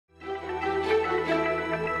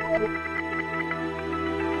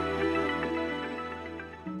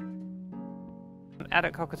Out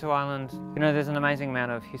at Cockatoo Island, there's an amazing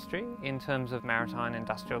amount of history in terms of maritime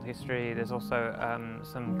industrial history. There's also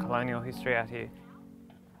some colonial history out here.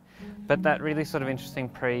 But that really sort of interesting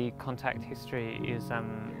pre-contact history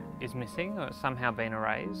is missing, or it's somehow been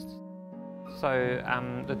erased. So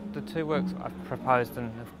the two works I've proposed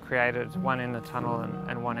and have created, one in the tunnel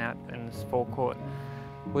and one out in this forecourt,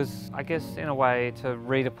 was, I guess, in a way to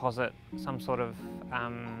redeposit some sort of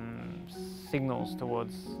signals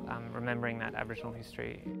towards remembering that Aboriginal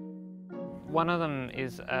history. One of them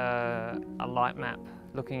is a light map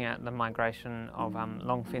looking at the migration of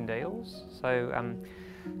long-finned eels. So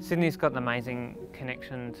Sydney's got an amazing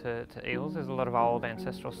connection to eels. There's a lot of old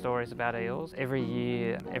ancestral stories about eels. Every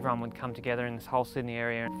year everyone would come together in this whole Sydney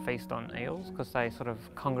area and feast on eels because they sort of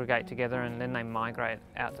congregate together and then they migrate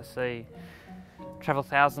out to sea. Travel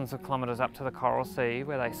thousands of kilometres up to the Coral Sea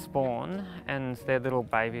where they spawn, and their little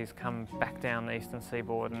babies come back down the eastern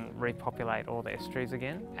seaboard and repopulate all the estuaries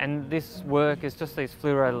again. And this work is just these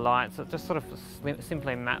fluoro lights that just sort of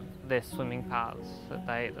simply map their swimming paths that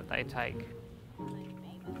they take.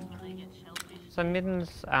 So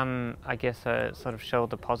middens, I guess, are sort of shell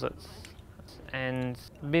deposits, and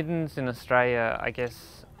middens in Australia, I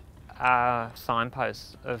guess, are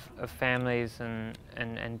signposts of families and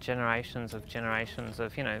generations of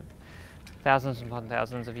thousands upon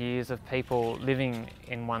thousands of years of people living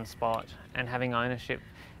in one spot and having ownership,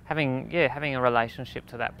 having a relationship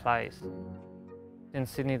to that place. In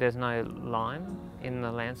Sydney there's no lime in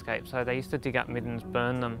the landscape, so they used to dig up middens,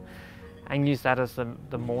 burn them and use that as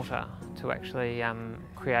the mortar to actually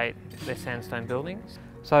create their sandstone buildings.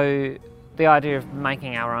 So the idea of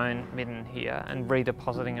making our own midden here and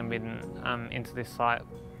redepositing a midden into this site,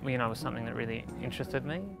 was something that really interested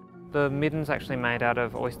me. The midden's actually made out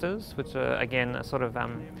of oysters, which are again a sort of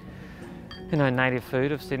native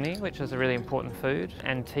food of Sydney, which is a really important food,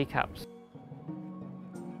 and teacups.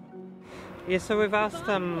 Yeah, so we've asked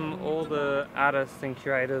all the artists and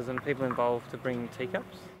curators and people involved to bring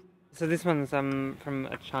teacups. So this one's from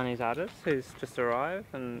a Chinese artist who's just arrived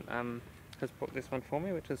and has brought this one for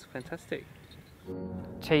me, which is fantastic.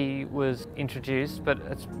 Tea was introduced, but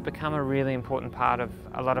it's become a really important part of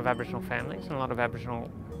a lot of Aboriginal families and a lot of Aboriginal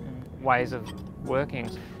ways of working.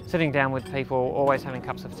 Sitting down with people, always having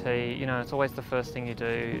cups of tea, it's always the first thing you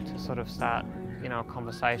do to sort of start, a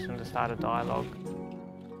conversation, to start a dialogue.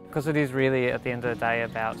 Because it is really, at the end of the day,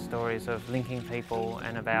 about stories of linking people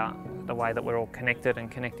and about the way that we're all connected and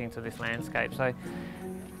connecting to this landscape. So,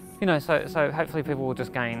 so hopefully people will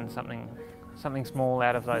just gain something small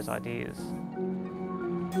out of those ideas.